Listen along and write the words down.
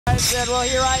said, well,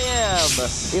 here I am.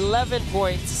 11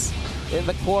 points in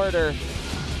the quarter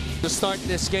to start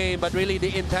this game, but really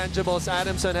the intangibles.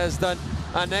 Adamson has done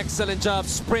an excellent job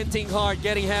sprinting hard,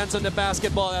 getting hands on the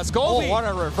basketball as Kobe. Oh, what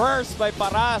a reverse by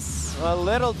Paras. A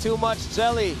little too much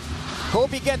jelly.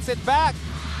 Kobe gets it back.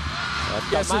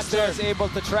 Camacho is able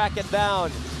to track it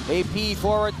down. AP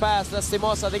forward pass,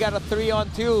 Lastimosa, they got a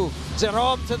 3-on-2.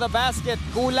 Jerome to the basket,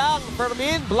 kulang,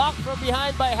 Fermin, blocked from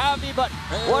behind by Javi, but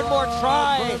one more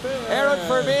try. Aaron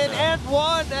Fermin, and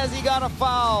one as he got a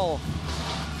foul.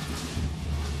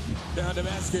 Down the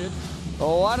basket.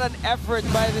 Oh, what an effort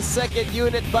by the second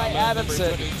unit by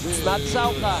Adamson. It's not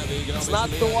Chauca, it's not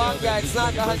Tuanga, it's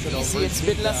not Ahantisi, it's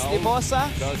been Lastimosa,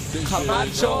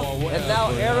 Camacho, and now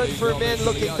Aaron Fermin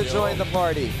looking to join the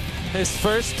party. His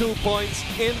first 2 points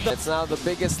in the... It's now the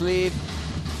biggest lead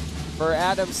for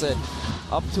Adamson,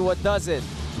 up to a dozen.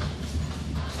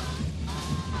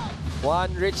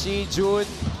 Juan, Richie, June,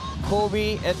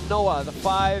 Kobe, and Noah, the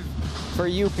 5 for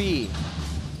UP.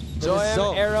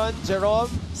 Joem, Aaron, Jerome,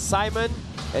 Simon,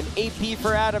 and AP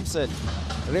for Adamson.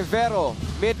 Rivero,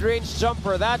 mid-range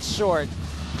jumper, that's short.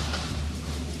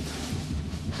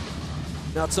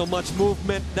 Not so much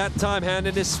movement that time, hand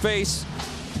in his face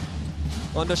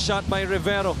on the shot by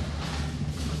Rivero.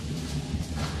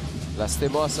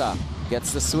 Lastimosa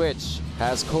gets the switch,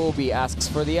 has Kobe, asks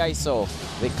for the ISO.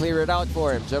 They clear it out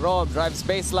for him. Jerome drives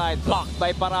baseline, blocked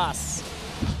by Paras.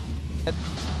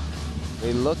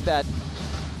 They looked at,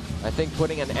 I think,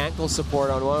 putting an ankle support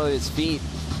on one of his feet.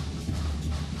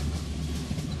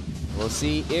 We'll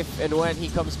see if and when he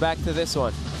comes back to this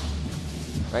one.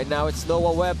 Right now it's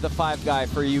Noah Webb, the 5 guy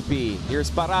for UP. Here's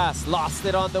Paras, lost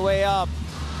it on the way up.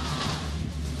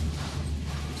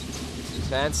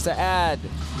 Chance to add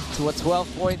to a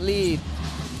 12-point lead.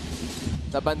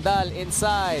 Tabandal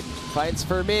inside, finds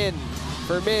Fermin.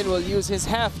 Fermin will use his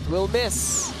heft, will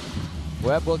miss.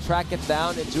 Webb will track it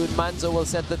down, and June Manzo will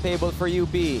set the table for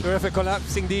UP. Terrific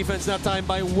collapsing defense that time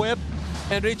by Webb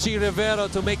and Richie Rivero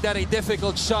to make that a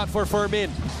difficult shot for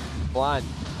Fermin. Juan,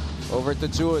 over to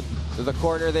June. To the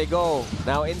corner they go.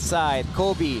 Now inside,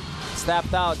 Kobe,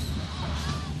 snapped out.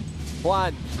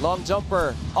 Juan, long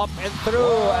jumper, up and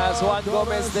through as Juan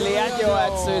Gomez de Leaño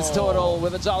adds to his total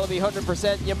with a Jollibee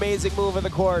 100%. Amazing move of the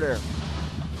quarter.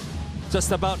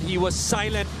 Just about, he was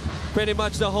silent pretty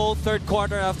much the whole third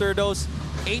quarter after those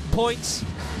 8 points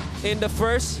in the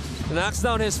first. Knocks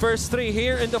down his first 3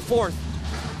 here in the fourth.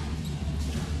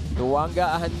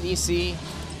 Tuanga, Ahantisi,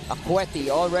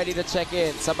 Akweti all ready to check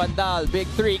in. Sabandal, big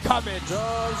 3 coming.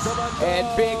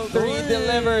 And big 3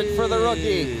 delivered for the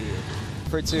rookie.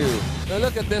 For 2. Now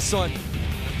look at this one.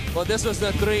 Well, this was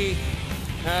the 3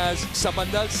 as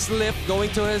Sabandal slipped going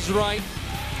to his right.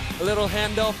 A little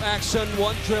handoff action,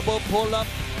 1 dribble, pull up.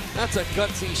 That's a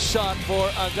gutsy shot for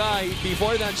a guy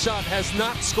before that shot has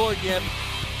not scored yet.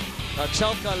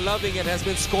 Chauca loving it, has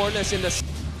been scoreless in the...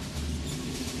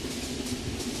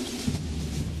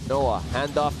 Noah,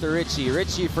 handoff to Richie.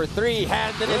 Richie for 3,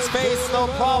 hand in his face, no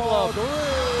problem.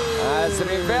 As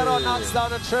Rivero knocks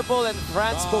down a triple and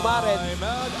Franz Pumaret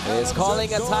is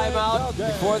calling a timeout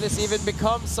before this even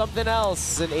becomes something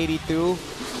else in 82.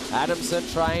 Adamson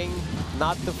trying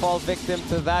not to fall victim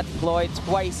to that ploy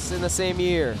twice in the same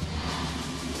year.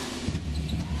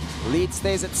 Lead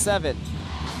stays at 7.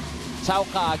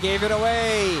 Chauca gave it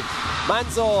away.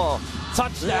 Manzo,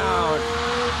 touchdown.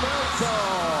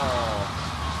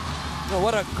 Oh,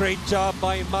 what a great job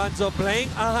by Manzo playing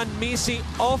Ahantisi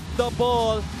off the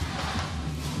ball.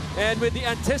 And with the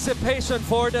anticipation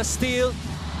for the steal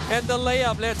and the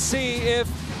layup, let's see if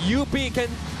UP can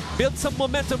build some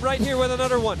momentum right here with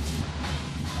another one.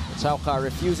 Chauca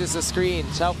refuses the screen.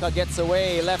 Chauca gets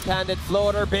away, left-handed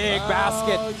floater, big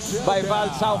basket by Val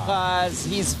Chauca as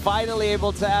he's finally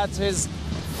able to add to his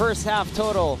first half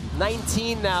total.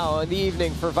 19 now in the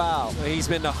evening for Val. He's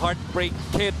been the heartbreak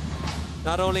kid,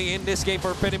 not only in this game,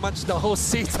 for pretty much the whole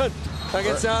season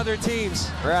against the other teams.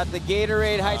 We're at the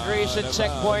Gatorade hydration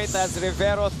checkpoint as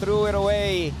Rivero threw it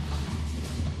away.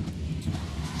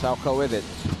 Chauca with it.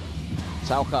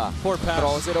 Chauca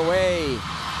throws it away.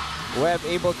 Webb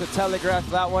able to telegraph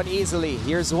that one easily.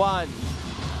 Here's Juan.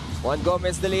 Juan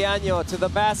Gomez de Leaño to the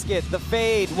basket. The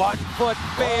fade. 1-foot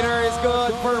fader is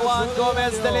good for Juan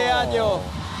Gomez de Leaño.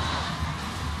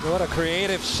 What a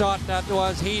creative shot that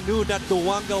was. He knew that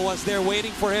Tuanga was there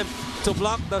waiting for him to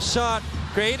block the shot.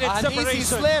 Created separation.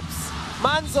 Slips.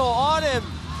 Manzo on him.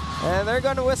 And they're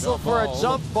going to whistle for a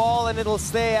jump ball, and it'll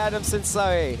stay Adamson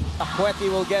side. Akweti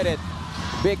will get it.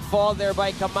 Big fall there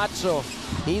by Camacho.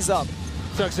 He's up.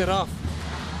 Tugs it off.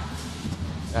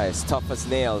 Guys, tough as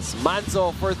nails.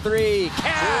 Manzo for three.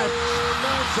 Catch!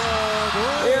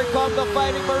 Here come the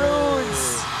Fighting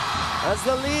Maroons. As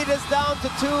the lead is down to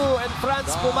 2, and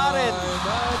Franz Pumaren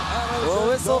will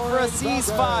whistle for a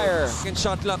ceasefire. Second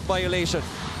shot clock violation.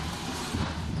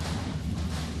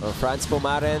 Well, Franz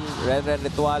Pumaren, Renren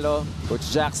Ritualo,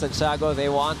 Coach Jackson Chago, they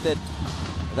wanted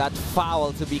that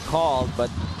foul to be called, but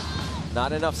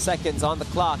not enough seconds on the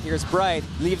clock. Here's Bright,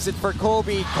 leaves it for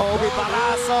Kobe. Kobe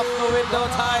Paras off the window,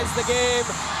 ties the game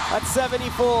at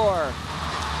 74.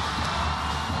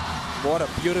 What a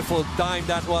beautiful dime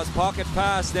that was. Pocket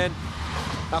pass, then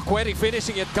Aqueti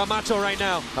finishing it. Camacho right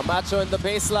now. Camacho in the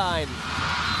baseline.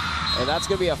 And that's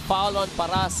going to be a foul on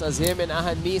Paras as him and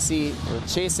Ahanisi were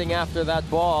chasing after that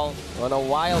ball on a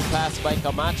wild pass by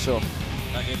Camacho.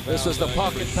 This was the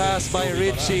pocket pass by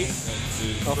Richie,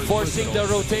 forcing the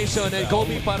rotation, and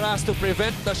Kobe Paras to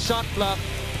prevent the shot clock,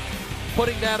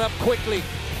 putting that up quickly.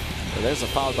 And there's a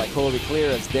foul by Kobe,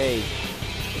 clear as day.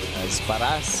 As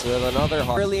Paras with another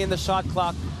hard. Early in the shot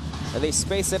clock, and they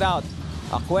space it out.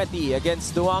 Aqueti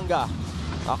against Duanga.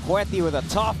 Aqueti with a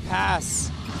tough pass.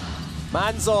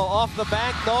 Manzo off the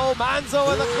bank. No, Manzo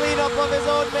with a cleanup of his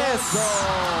own miss.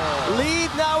 Lead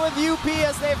now with UP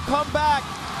as they've come back.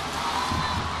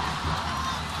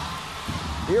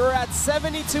 You're at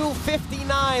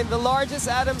 72-59, the largest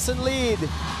Adamson lead.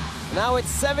 Now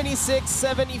it's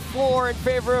 76-74 in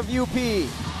favor of UP.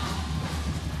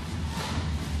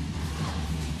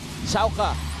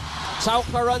 Chauca.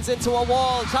 Chauca runs into a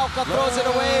wall. Chauca throws it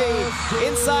away.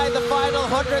 Inside the final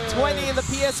 120 in the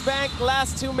PS Bank.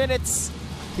 Last 2 minutes.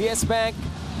 PS Bank,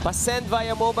 pasend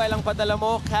via mobile ang padala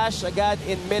mo. Cash agad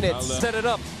in minutes. Set it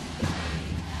up.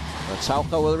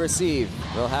 Chauca will receive.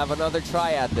 They'll have another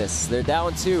try at this. They're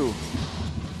down 2.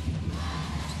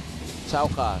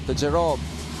 Chauca to Jerome.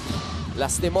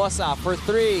 Lastimosa for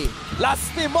 3.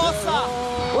 Lastimosa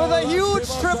with a huge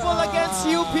triple against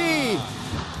UP.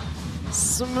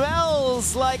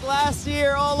 Smells like last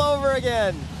year all over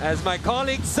again. As my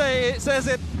colleague says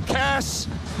it, cash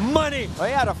money. Oh,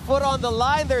 he had a foot on the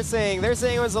line, they're saying. They're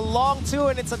saying it was a long 2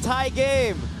 and it's a tie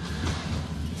game.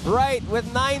 Bright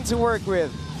with 9 to work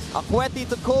with. Aqueti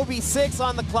to Kobe, 6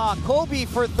 on the clock. Kobe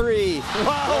for 3.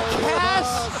 Wow,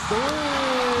 cash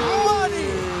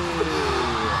money.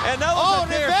 And that was a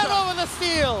Rivero shot. with a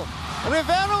steal.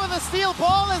 Rivero with a steal.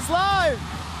 Ball is live.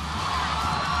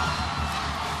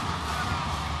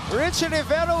 Richard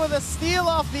Rivero with a steal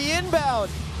off the inbound.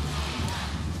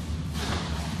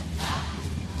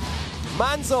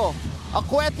 Manzo,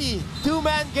 Aqueti,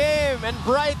 2-man game, and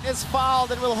Bright is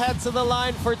fouled and will head to the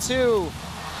line for 2.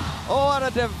 Oh, what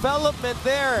a development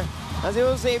there, as it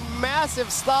was a massive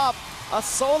stop, a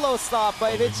solo stop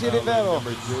by Richie Rivero.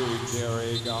 I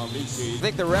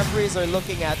think the referees are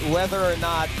looking at whether or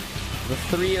not the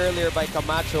 3 earlier by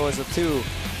Camacho is a 2.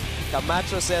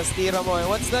 Camacho says, tira mo. And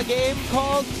what's the game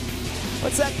called?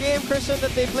 What's that game, Christian,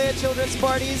 that they play at children's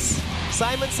parties?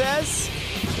 Simon Says?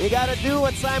 You gotta do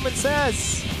what Simon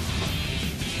says.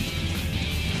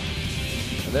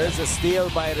 And there's a steal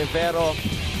by Rivero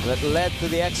that led to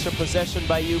the extra possession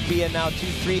by UP, and now 2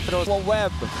 free throws. A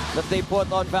web that they put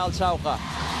on Val Chauca.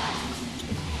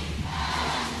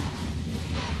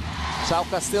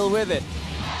 Chauca still with it.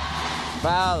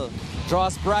 Val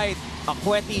draws Bright.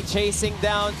 Aqueti chasing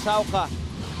down Chauca.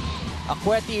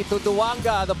 Aqueti to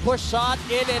Duanga, the push shot,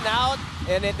 in and out,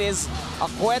 and it is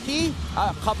Aqueti,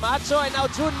 Camacho, and now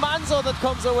Jun Manzo that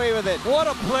comes away with it. What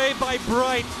a play by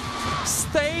Bright.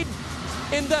 Stayed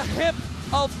in the hip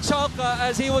of Chauca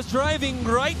as he was driving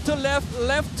right to left,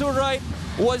 left to right,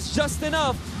 was just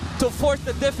enough to force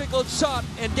the difficult shot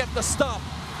and get the stop.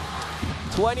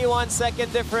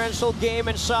 21-second differential game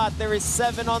and shot. There is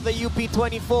 7 on the UP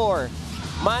 24.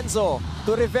 Manzo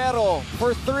to Rivero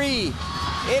for 3.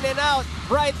 In and out.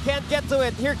 Bright can't get to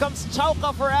it. Here comes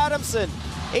Chauca for Adamson.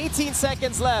 18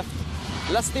 seconds left.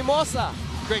 Lastimosa.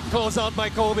 Great closeout by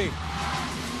Kobe.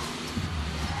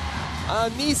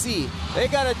 Nisi. They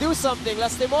gotta do something.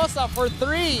 Lastimosa for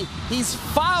 3. He's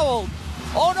fouled.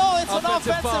 Oh no, it's an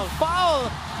offensive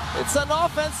foul. It's an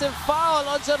offensive foul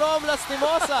on Jerome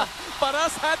Lastimosa.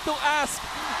 Paras had to ask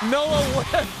Noah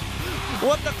Webb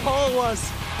what the call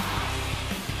was.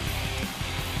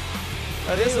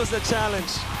 This was the challenge.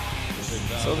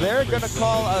 So they're going to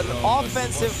call an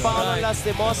offensive foul on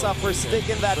Lastimosa for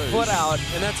sticking that foot out.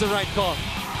 And that's the right call.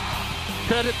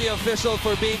 Credit the official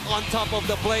for being on top of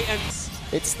the play. And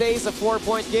it stays a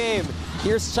 4-point game.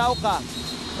 Here's Chauca.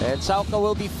 And Chauca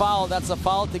will be fouled. That's a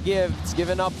foul to give. It's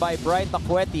given up by Bright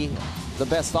Aqueti, the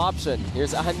best option.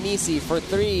 Here's Ahanisi for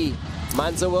 3.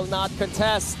 Manzo will not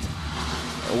contest.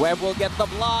 Webb will get the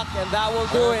block, and that will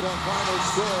do it.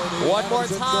 One more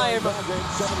time,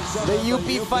 the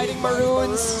UP Fighting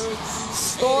Maroons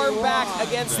storm back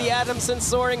against the Adamson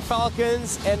Soaring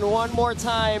Falcons, and one more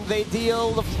time they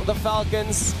deal the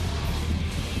Falcons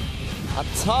a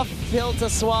tough pill to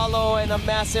swallow and a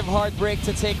massive heartbreak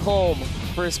to take home.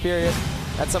 First period,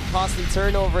 had some costly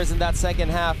turnovers in that second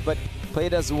half, but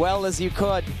played as well as you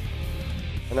could.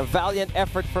 And a valiant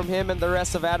effort from him and the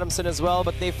rest of Adamson as well,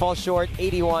 but they fall short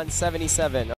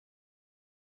 81-77.